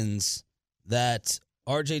positions that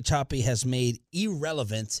RJ Choppy has made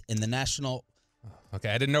irrelevant in the national. Okay,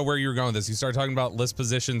 I didn't know where you were going with this. You started talking about list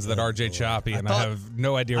positions that RJ Choppy, and I have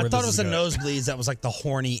no idea where this is going. I thought it was a Nosebleeds that was like the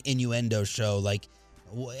horny innuendo show. Like,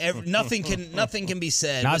 nothing can be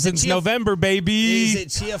said. Not since November, baby. Is it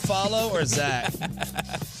Chiafalo or Zach?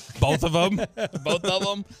 Both of them. Both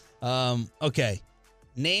of them? Okay.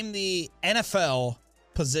 Name the NFL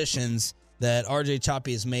positions that RJ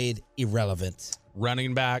Choppy has made irrelevant.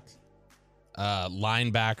 Running back,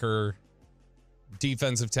 linebacker,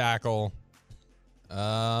 defensive tackle.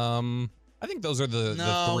 I think those are the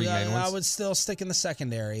 3 main ones. I would still stick in the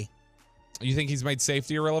secondary. You think he's made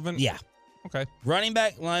safety irrelevant? Yeah. Okay. Running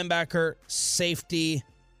back, linebacker, safety,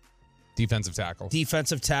 defensive tackle.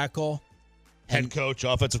 Head coach,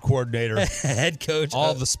 offensive coordinator. Head coach.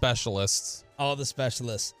 All the specialists.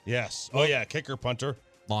 Yes. Oh, yeah. Kicker, punter.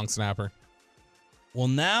 Long snapper. Well,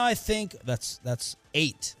 now I think that's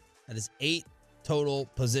 8. That is 8 total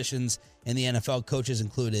positions in the NFL, coaches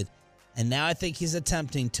included. And now I think he's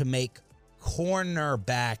attempting to make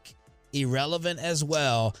cornerback irrelevant as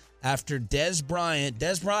well after Dez Bryant.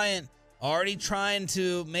 Dez Bryant already trying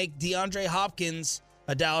to make DeAndre Hopkins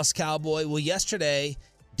a Dallas Cowboy. Well, yesterday,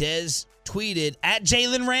 Dez tweeted at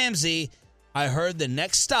Jalen Ramsey, I heard the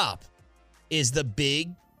next stop is the big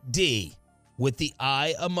D with the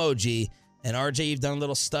eye emoji. And RJ, you've done a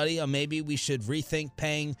little study on maybe we should rethink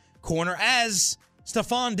paying corner as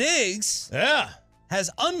Stephon Diggs has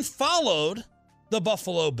unfollowed the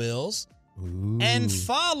Buffalo Bills and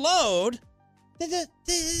followed the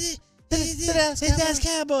Dallas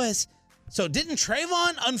Cowboys. So didn't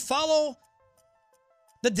Trayvon unfollow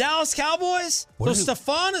the Dallas Cowboys?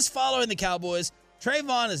 Stephon is following the Cowboys.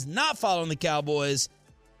 Trayvon is not following the Cowboys.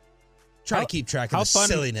 Try to keep track of the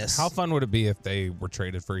silliness. How fun would it be if they were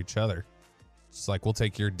traded for each other? It's like, we'll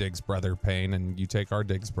take your Diggs brother pain and you take our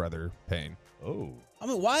Diggs brother pain. Oh. I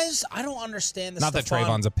mean, I don't understand the Not that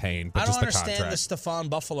Trayvon's a pain, but just the contract. I don't understand the Stephon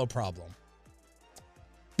Buffalo problem.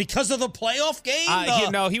 Because of the playoff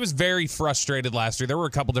game? He was very frustrated last year. There were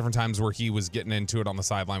a couple different times where he was getting into it on the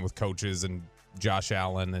sideline with coaches and Josh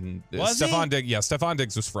Allen and Stephon Diggs. Yeah, Stephon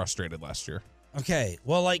Diggs was frustrated last year. Okay.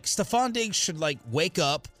 Well, Stephon Diggs should wake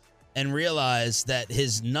up and realize that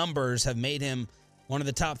his numbers have made him one of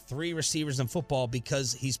the top 3 receivers in football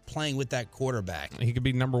because he's playing with that quarterback. He could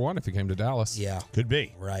be number 1 if he came to Dallas. Yeah. Could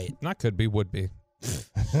be. Right. Not could be, would be.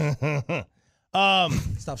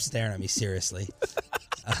 Stop staring at me, seriously.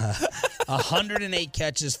 108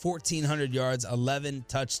 catches, 1,400 yards, 11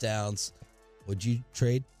 touchdowns. Would you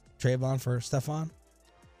trade Trayvon for Stephon?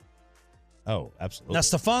 Oh, absolutely. Now,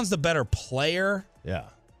 Stephon's the better player. Yeah.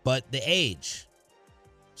 But the age.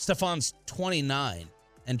 Stephon's 29.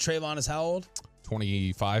 And Trayvon is how old?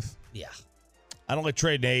 25. Yeah. I don't like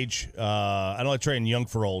trading age. I don't like trading young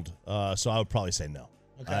for old. So I would probably say no.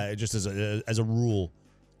 Okay. Just as a rule,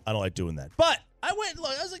 I don't like doing that. But I went and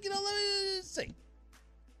looked. I was like, let me see.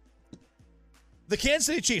 The Kansas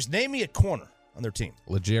City Chiefs, name me a corner on their team.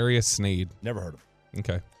 L'Jarius Sneed. Never heard of him.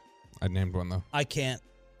 Okay. I named one, though. I can't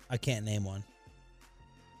name one.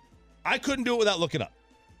 I couldn't do it without looking up.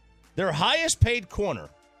 Their highest paid corner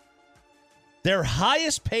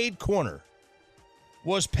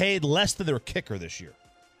was paid less than their kicker this year.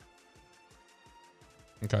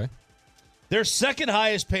 Okay. Their second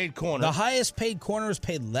highest paid corner. The highest paid corner was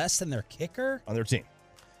paid less than their kicker? On their team.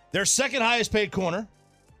 Their second highest paid corner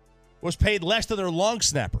was paid less than their long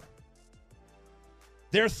snapper.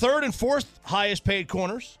 Their third and fourth highest paid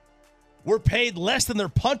corners were paid less than their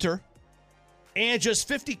punter and just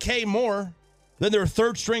 $50K more than their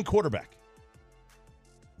third string quarterback.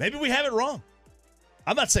 Maybe we have it wrong.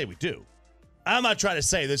 I'm not saying we do. I'm not trying to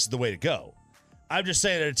say this is the way to go. I'm just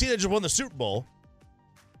saying that a team that just won the Super Bowl,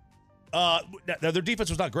 their defense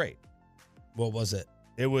was not great. What was it?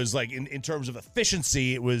 It was in terms of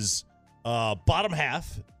efficiency, it was bottom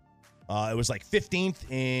half. It was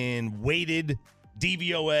 15th in weighted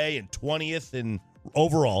DVOA and 20th in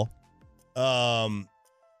overall. I'm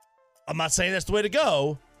not saying that's the way to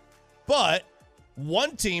go, but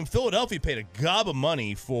one team, Philadelphia, paid a gob of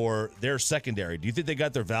money for their secondary. Do you think they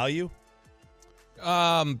got their value?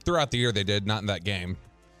 Throughout the year they did, not in that game.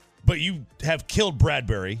 But you have killed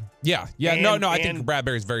Bradbury. Yeah. I think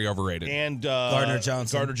Bradbury's very overrated. And Gardner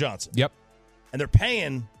Johnson. Yep. And they're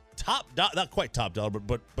paying not quite top dollar,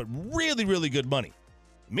 but really, really good money.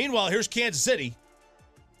 Meanwhile, here's Kansas City,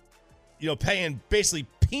 paying basically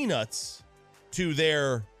peanuts to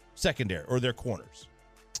their secondary or their corners.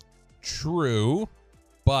 True,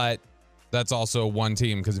 but that's also one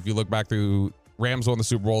team, because if you look back through, Rams won the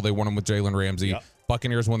Super Bowl. They won them with Jalen Ramsey. Yep.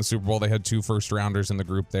 Buccaneers won the Super Bowl. They had 2 first-rounders in the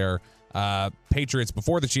group there. Patriots,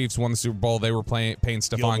 before the Chiefs won the Super Bowl, they were paying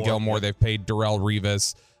Stephon Gilmore. Yeah. They've paid Darrelle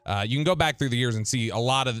Revis. You can go back through the years and see a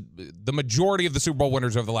lot of the majority of the Super Bowl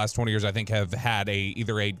winners over the last 20 years, I think, have had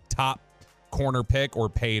either a top corner pick or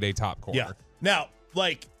paid a top corner. Yeah. Now,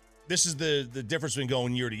 this is the difference between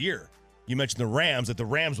going year to year. You mentioned the Rams, that the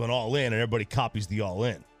Rams went all in and everybody copies the all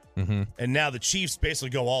in. Mm-hmm. And now the Chiefs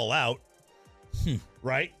basically go all out,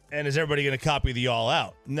 right? And is everybody going to copy the all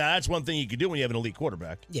out? Now, that's one thing you can do when you have an elite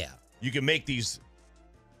quarterback. Yeah. You can make these,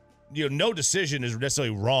 no decision is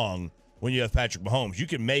necessarily wrong when you have Patrick Mahomes. You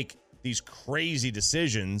can make these crazy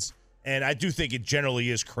decisions, and I do think it generally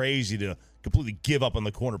is crazy to completely give up on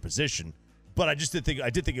the corner position. But I did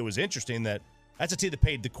think it was interesting that that's a team that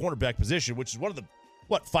paid the cornerback position, which is one of the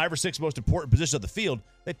 5 or 6 most important positions of the field.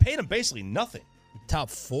 They paid him basically nothing. Top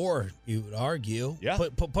 4, you would argue. Yeah.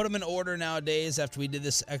 Put them in order nowadays after we did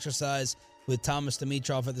this exercise with Thomas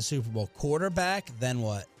Dimitroff at the Super Bowl. Quarterback, then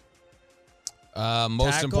what?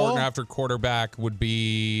 Most Tackle? important after quarterback would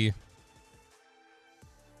be...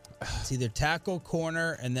 It's either tackle,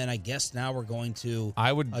 corner, and then I guess now we're going to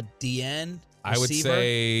a DN, receiver. I would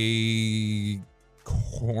say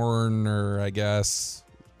corner, I guess.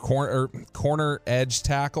 Corner edge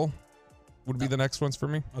tackle would be the next ones for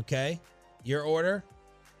me. Okay. Your order,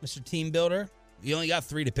 Mr. Team Builder? You only got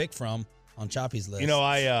 3 to pick from on Choppy's list.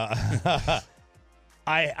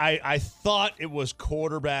 I thought it was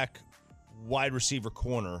quarterback wide receiver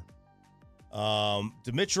corner.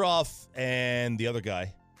 Dimitrov and the other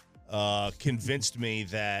guy convinced me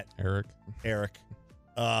that Eric,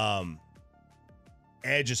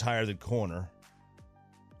 edge is higher than corner,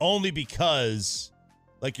 only because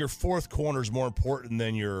like your fourth corner is more important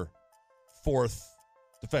than your fourth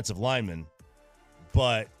defensive lineman,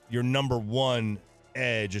 but your number one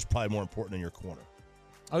edge is probably more important than your corner.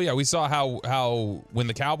 Oh, yeah, we saw how when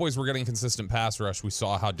the Cowboys were getting consistent pass rush, we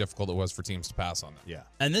saw how difficult it was for teams to pass on them. Yeah.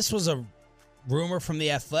 And this was a rumor from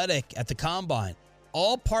The Athletic at the Combine.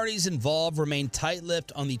 All parties involved remain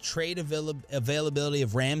tight-lipped on the trade availability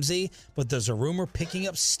of Ramsey, but there's a rumor picking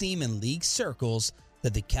up steam in league circles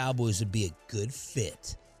that the Cowboys would be a good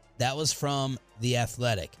fit. That was from The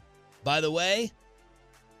Athletic. By the way,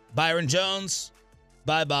 Byron Jones,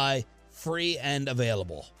 bye-bye, free and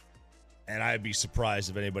available. And I'd be surprised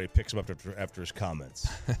if anybody picks him up after his comments.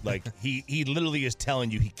 Like, he literally is telling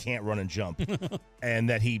you he can't run and jump, and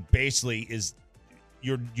that he basically is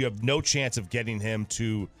you have no chance of getting him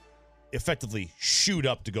to effectively shoot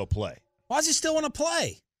up to go play. Why does he still want to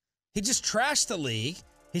play? He just trashed the league.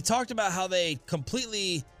 He talked about how they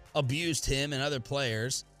completely abused him and other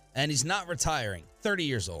players, and he's not retiring. 30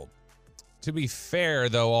 years old. To be fair,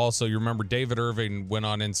 though, also, you remember David Irving went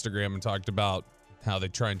on Instagram and talked about how they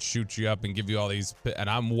try and shoot you up and give you all these, and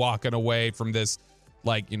I'm walking away from this,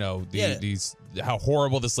 like, you know, these how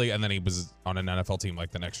horrible this league, and then he was on an NFL team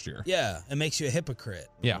like the next year. Yeah, it makes you a hypocrite.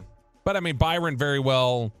 Yeah. But, I mean, Byron very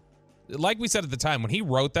well, like we said at the time, when he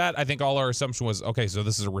wrote that, I think all our assumption was, okay, so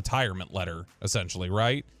this is a retirement letter, essentially,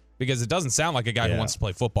 right? Because it doesn't sound like a guy who wants to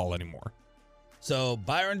play football anymore. So,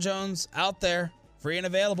 Byron Jones out there, free and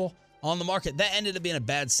available, on the market. That ended up being a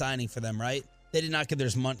bad signing for them, right? They did not get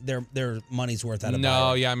their money's worth out of Byron.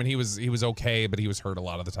 No, yeah, I mean, he was okay, but he was hurt a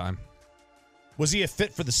lot of the time. Was he a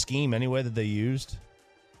fit for the scheme anyway that they used?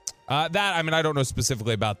 I don't know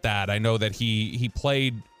specifically about that. I know that he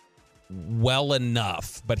played well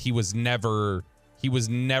enough, but he was never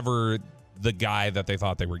the guy that they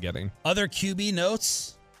thought they were getting. Other QB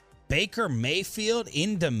notes: Baker Mayfield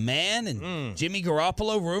in demand, and Jimmy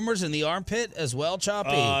Garoppolo rumors in the armpit as well.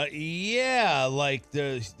 Choppy. Yeah, like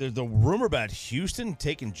there's the rumor about Houston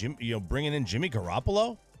taking bringing in Jimmy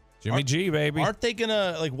Garoppolo. Jimmy G, baby. Aren't they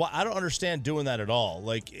gonna I don't understand doing that at all.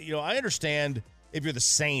 Like, I understand if you're the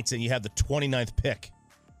Saints and you have the 29th pick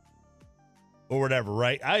or whatever,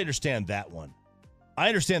 right? I understand that one. I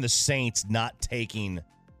understand the Saints not taking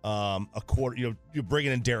a quarter. You're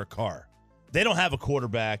bringing in Derek Carr. They don't have a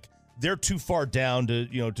quarterback. They're too far down to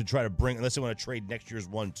try to bring, unless they want to trade next year's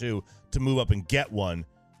 1-2 to move up and get one.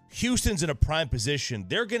 Houston's in a prime position.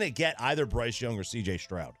 They're going to get either Bryce Young or C.J.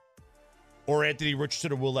 Stroud or Anthony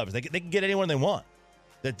Richardson or Will Levis. They can get anyone they want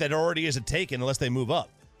that already isn't taken unless they move up.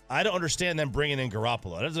 I don't understand them bringing in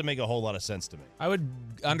Garoppolo. That doesn't make a whole lot of sense to me. I would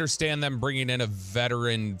understand them bringing in a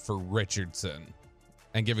veteran for Richardson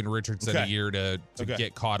and giving Richardson a year to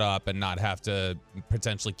get caught up and not have to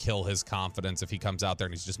potentially kill his confidence if he comes out there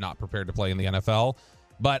and he's just not prepared to play in the NFL.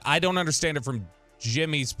 But I don't understand it from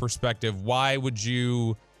Jimmy's perspective. Why would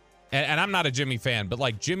you, and I'm not a Jimmy fan, but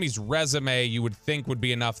like Jimmy's resume, you would think would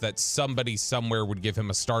be enough that somebody somewhere would give him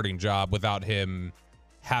a starting job without him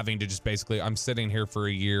having to just basically, I'm sitting here for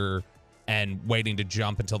a year and waiting to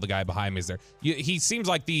jump until the guy behind me is there.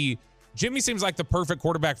 Jimmy seems like the perfect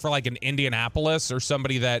quarterback for like an Indianapolis or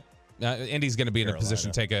somebody that Indy's going to be in a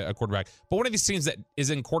position to take a quarterback. But one of these teams that is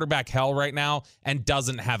in quarterback hell right now and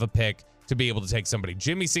doesn't have a pick to be able to take somebody.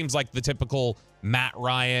 Jimmy seems like the typical Matt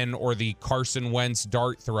Ryan or the Carson Wentz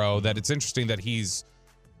dart throw that it's interesting that he's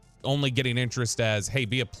only getting interest as, hey,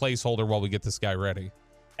 be a placeholder while we get this guy ready.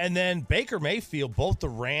 And then Baker Mayfield, both the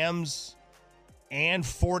Rams and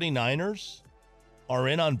 49ers are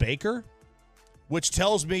in on Baker, which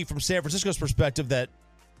tells me from San Francisco's perspective that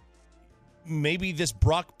maybe this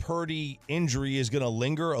Brock Purdy injury is going to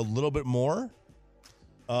linger a little bit more.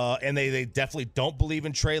 And they definitely don't believe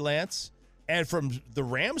in Trey Lance. And from the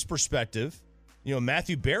Rams' perspective,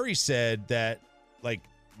 Matthew Berry said that, like,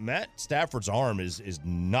 Matt Stafford's arm is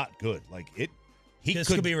not good. Like, this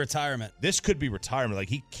could be retirement. This could be retirement. Like,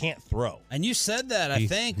 he can't throw. And you said that, I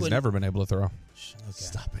think. He's never been able to throw. Okay.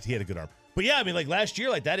 Stop it. He had a good arm. But, yeah, I mean, like, last year,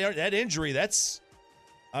 like, that injury,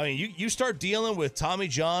 you start dealing with Tommy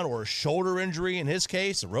John or a shoulder injury in his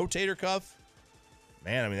case, a rotator cuff.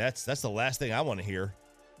 Man, I mean, that's the last thing I want to hear.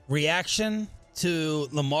 Reaction to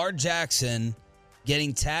Lamar Jackson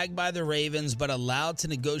getting tagged by the Ravens but allowed to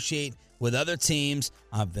negotiate with other teams.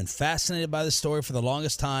 I've been fascinated by the story for the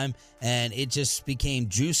longest time, and it just became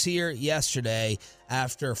juicier yesterday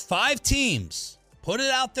after 5 teams put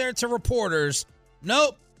it out there to reporters.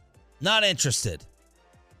 Nope, not interested.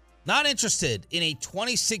 Not interested in a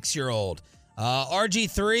 26-year-old.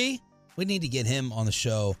 RG3, we need to get him on the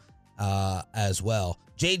show as well.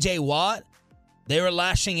 J.J. Watt, they were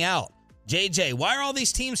lashing out. JJ, why are all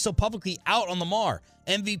these teams so publicly out on Lamar?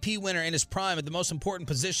 MVP winner in his prime at the most important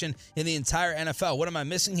position in the entire NFL. What am I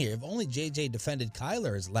missing here? If only JJ defended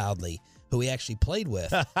Kyler as loudly, who he actually played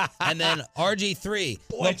with. And then RG3.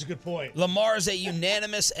 Boy, that's a good point. Lamar is a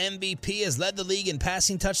unanimous MVP, has led the league in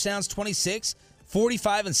passing touchdowns, 26,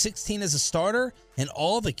 45, and 16 as a starter. And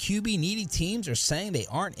all the QB-needy teams are saying they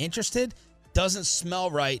aren't interested. Doesn't smell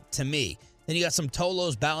right to me. Then you got some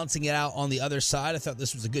Tolos balancing it out on the other side. I thought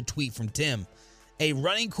this was a good tweet from Tim. A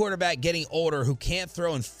running quarterback getting older who can't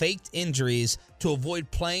throw and faked injuries to avoid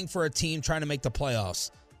playing for a team trying to make the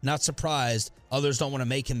playoffs. Not surprised others don't want to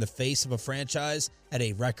make him the face of a franchise at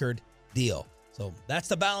a record deal. So that's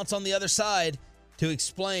the balance on the other side to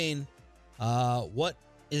explain what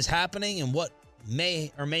is happening and what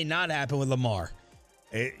may or may not happen with Lamar.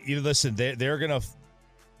 Listen, they're going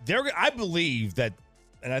to, I believe that,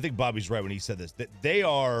 and I think Bobby's right when he said this, that they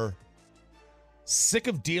are sick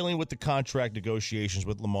of dealing with the contract negotiations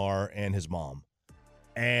with Lamar and his mom,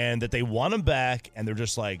 and that they want him back, and they're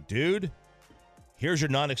just like, dude, here's your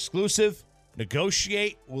non-exclusive,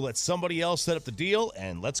 negotiate, we'll let somebody else set up the deal,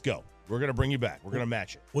 and let's go. We're going to bring you back. We're going to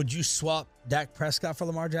match it. Would you swap Dak Prescott for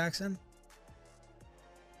Lamar Jackson?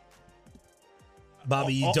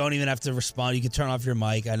 Bobby, you don't even have to respond. You can turn off your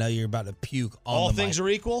mic. I know you're about to puke on all the things mic. Are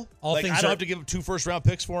equal? All things I don't have to give him 2 first-round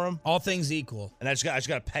picks for him? All things equal. And I just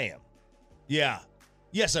got to pay him. Yeah.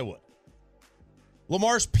 Yes, I would.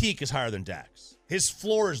 Lamar's peak is higher than Dak's. His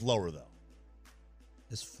floor is lower, though.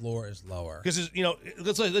 His floor is lower. Because,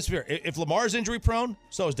 let's be fair. If Lamar's injury prone,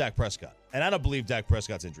 so is Dak Prescott. And I don't believe Dak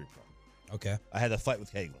Prescott's injury prone. Okay. I had that fight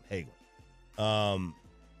with Hagelin.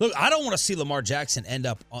 Look, I don't want to see Lamar Jackson end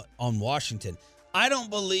up on Washington. I don't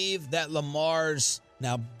believe that Lamar's...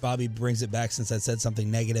 Now, Bobby brings it back since I said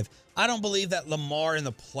something negative. I don't believe that Lamar in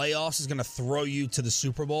the playoffs is going to throw you to the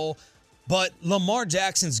Super Bowl. But Lamar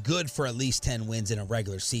Jackson's good for at least 10 wins in a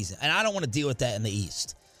regular season. And I don't want to deal with that in the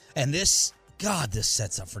East. And this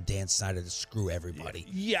sets up for Dan Snyder to screw everybody.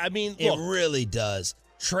 Yeah, I mean, look, it really does.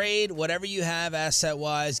 Trade whatever you have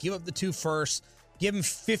asset-wise. Give up the 2 firsts. Give him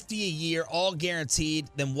 $50 a year, all guaranteed.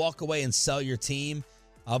 Then walk away and sell your team.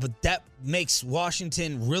 But that makes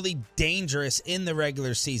Washington really dangerous in the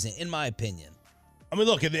regular season, in my opinion. I mean,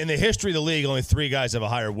 look, in the history of the league, only 3 guys have a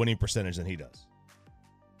higher winning percentage than he does.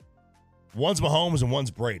 One's Mahomes and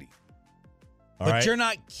one's Brady. But you're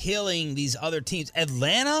not killing these other teams.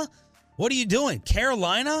 Atlanta? What are you doing?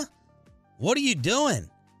 Carolina? What are you doing?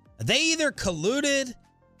 They either colluded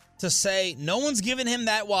to say no one's giving him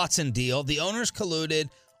that Watson deal, the owners colluded,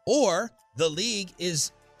 or the league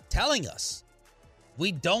is telling us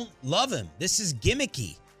we don't love him. This is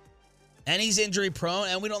gimmicky. And he's injury prone,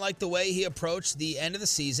 and we don't like the way he approached the end of the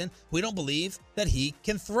season. We don't believe that he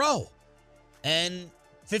can throw. And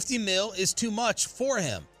 $50 million is too much for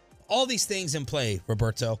him. All these things in play,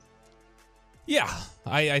 Roberto. Yeah,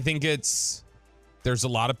 I think there's a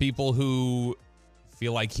lot of people who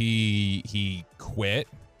feel like he quit.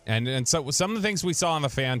 And so some of the things we saw on the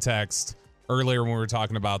fan text earlier when we were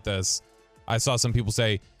talking about this, I saw some people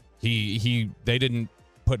say they didn't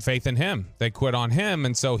put faith in him. They quit on him,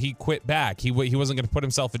 and so he quit back. He wasn't going to put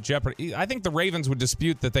himself at jeopardy. I think the Ravens would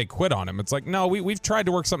dispute that they quit on him. It's like, no, we've tried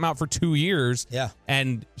to work something out for 2 years,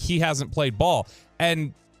 and he hasn't played ball.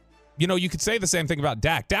 And, you could say the same thing about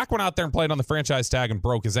Dak. Dak went out there and played on the franchise tag and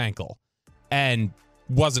broke his ankle and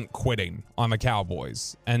wasn't quitting on the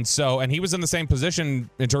Cowboys. And he was in the same position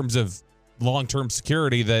in terms of long-term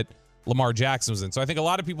security that Lamar Jackson was in. So I think a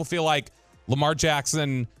lot of people feel like Lamar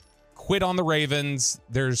Jackson quit on the Ravens.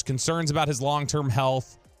 There's concerns about his long-term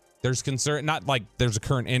health. There's concern, not like there's a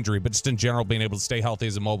current injury, but just in general being able to stay healthy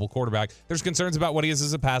as a mobile quarterback. There's concerns about what he is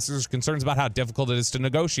as a passer. There's concerns about how difficult it is to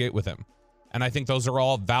negotiate with him. And I think those are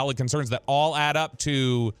all valid concerns that all add up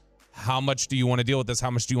to how much do you want to deal with this?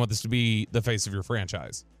 How much do you want this to be the face of your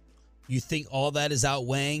franchise? You think all that is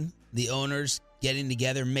outweighing the owners getting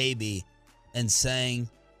together maybe and saying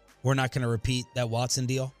we're not going to repeat that Watson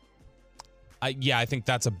deal? I think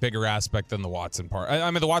that's a bigger aspect than the Watson part.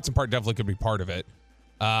 I mean, the Watson part definitely could be part of it.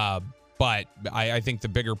 But I think the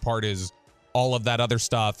bigger part is all of that other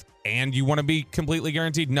stuff. And you want to be completely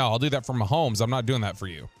guaranteed? No, I'll do that for Mahomes. I'm not doing that for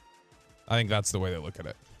you. I think that's the way they look at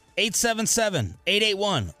it.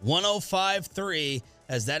 877-881-1053,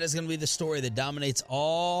 as that is going to be the story that dominates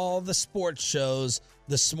all the sports shows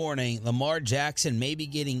this morning. Lamar Jackson may be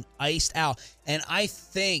getting iced out. And I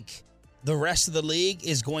think the rest of the league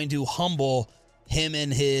is going to humble him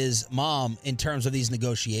and his mom in terms of these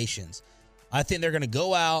negotiations. I think they're going to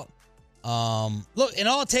go out. Look, and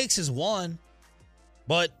all it takes is one.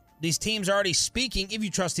 But these teams are already speaking. If you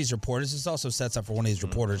trust these reporters, this also sets up for one of these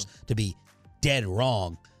reporters to be dead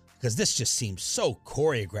wrong, because this just seems so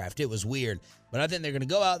choreographed. It was weird. But I think they're going to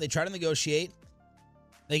go out. They try to negotiate.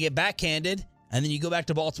 They get backhanded. And then you go back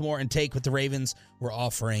to Baltimore and take what the Ravens were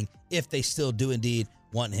offering if they still do indeed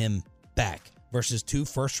want him back. Versus 2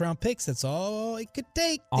 first-round picks. That's all it could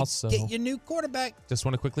take to get your new quarterback. Just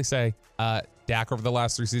want to quickly say, Dak over the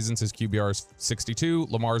last 3 seasons, his QBR is 62.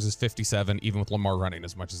 Lamar's is 57, even with Lamar running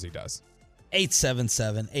as much as he does.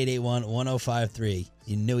 877-881-1053.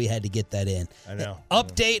 You knew he had to get that in. I know.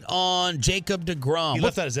 Update on Jacob deGrom. He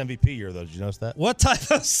left that his MVP year, though. Did you notice that? What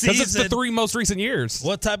type of season? Because it's the 3 most recent years.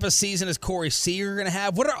 What type of season is Corey Seager going to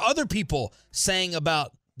have? What are other people saying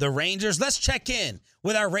about the Rangers? Let's check in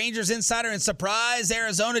with our Rangers insider in Surprise,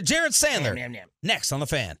 Arizona, Jared Sandler. Next on The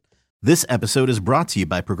Fan. This episode is brought to you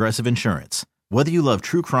by Progressive Insurance. Whether you love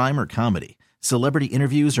true crime or comedy, celebrity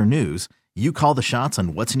interviews or news, you call the shots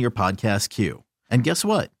on what's in your podcast queue. And guess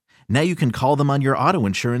what? Now you can call them on your auto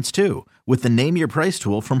insurance too with the Name Your Price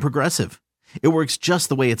tool from Progressive. It works just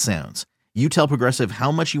the way it sounds. You tell Progressive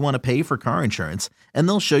how much you want to pay for car insurance, and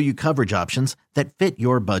they'll show you coverage options that fit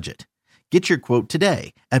your budget. Get your quote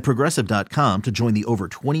today at Progressive.com to join the over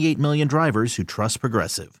 28 million drivers who trust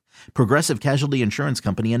Progressive. Progressive Casualty Insurance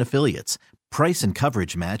Company and Affiliates. Price and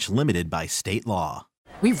coverage match limited by state law.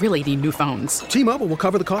 We really need new phones. T-Mobile will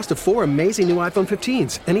cover the cost of 4 amazing new iPhone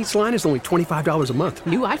 15s, and each line is only $25 a month.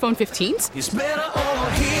 New iPhone 15s? It's better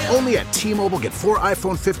over here. Only at T-Mobile, get 4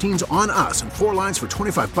 iPhone 15s on us and 4 lines for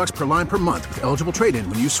 $25 per line per month with eligible trade-in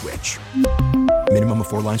when you switch. Minimum of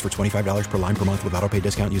 4 lines for $25 per line per month with autopay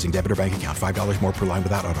discount using debit or bank account. $5 more per line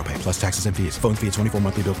without autopay, plus taxes and fees. Phone fee at 24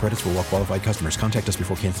 monthly bill credits for well-qualified customers. Contact us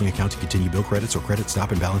before canceling account to continue bill credits or credit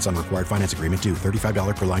stop and balance on required finance agreement due.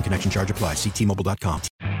 $35 per line connection charge applies. See T-Mobile.com.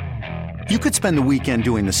 You could spend the weekend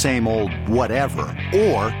doing the same old whatever,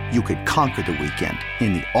 or you could conquer the weekend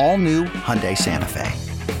in the all-new Hyundai Santa Fe.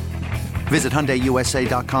 Visit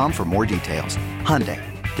HyundaiUSA.com for more details. Hyundai,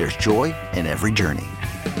 there's joy in every journey.